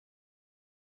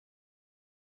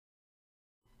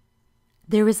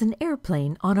There is an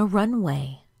airplane on a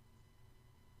runway.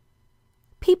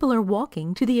 People are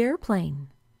walking to the airplane.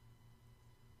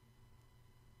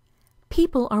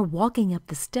 People are walking up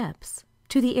the steps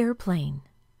to the airplane.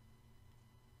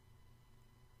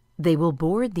 They will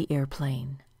board the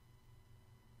airplane.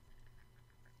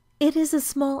 It is a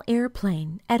small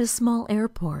airplane at a small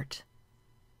airport.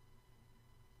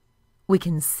 We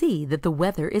can see that the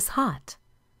weather is hot.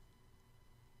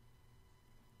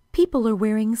 People are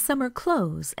wearing summer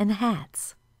clothes and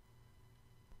hats.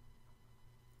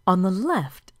 On the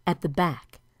left, at the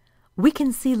back, we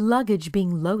can see luggage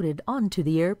being loaded onto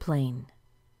the airplane.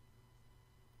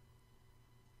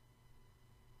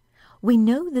 We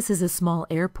know this is a small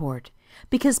airport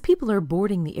because people are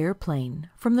boarding the airplane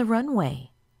from the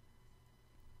runway.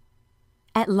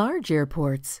 At large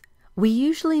airports, we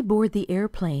usually board the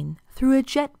airplane through a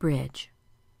jet bridge.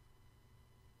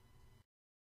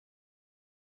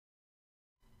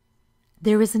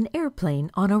 There is an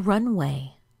airplane on a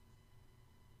runway.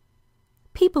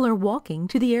 People are walking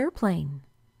to the airplane.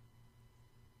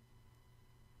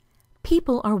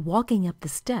 People are walking up the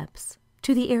steps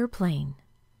to the airplane.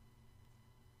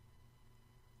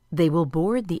 They will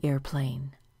board the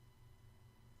airplane.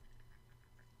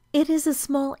 It is a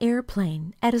small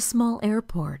airplane at a small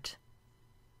airport.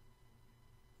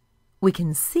 We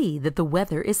can see that the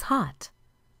weather is hot.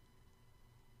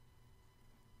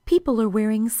 People are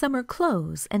wearing summer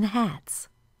clothes and hats.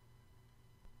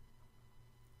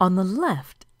 On the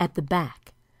left, at the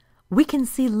back, we can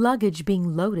see luggage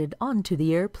being loaded onto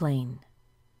the airplane.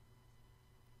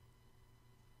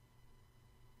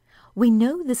 We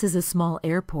know this is a small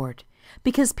airport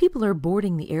because people are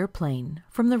boarding the airplane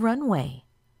from the runway.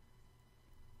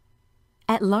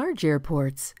 At large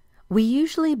airports, we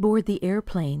usually board the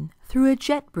airplane through a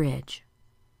jet bridge.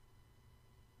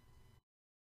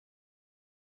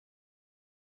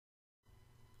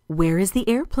 Where is the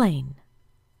airplane?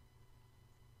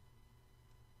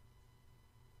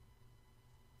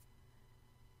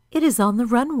 It is on the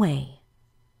runway.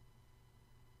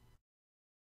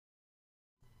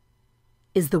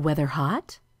 Is the weather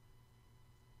hot?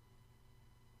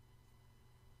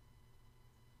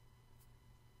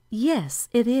 Yes,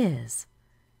 it is.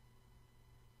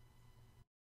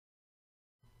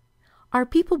 Are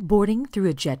people boarding through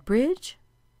a jet bridge?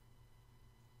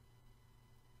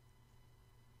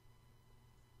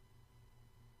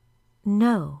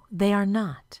 No, they are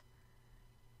not.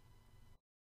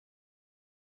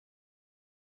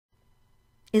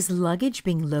 Is luggage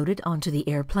being loaded onto the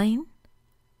airplane?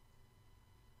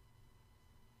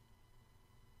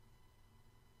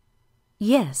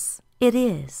 Yes, it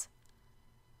is.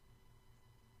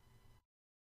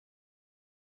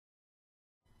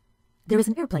 There is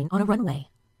an airplane on a runway.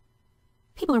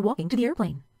 People are walking to the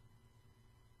airplane.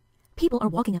 People are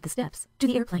walking up the steps to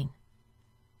the airplane.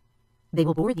 They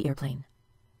will board the airplane.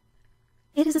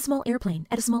 It is a small airplane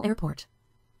at a small airport.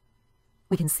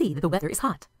 We can see that the weather is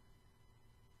hot.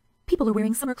 People are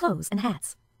wearing summer clothes and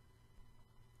hats.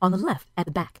 On the left, at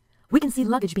the back, we can see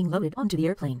luggage being loaded onto the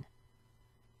airplane.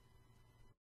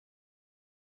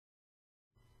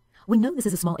 We know this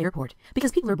is a small airport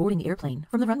because people are boarding the airplane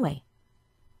from the runway.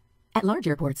 At large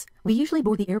airports, we usually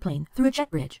board the airplane through a jet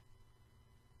bridge.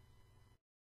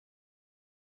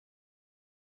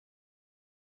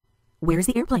 Where is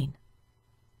the airplane?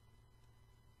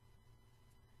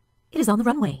 It is on the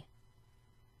runway.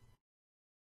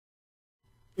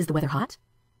 Is the weather hot?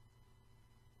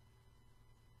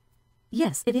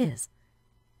 Yes, it is.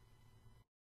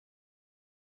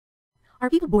 Are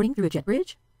people boarding through a jet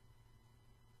bridge?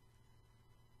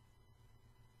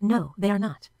 No, they are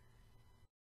not.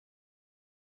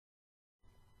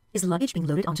 Is luggage being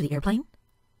loaded onto the airplane?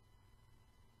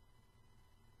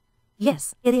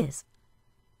 Yes, it is.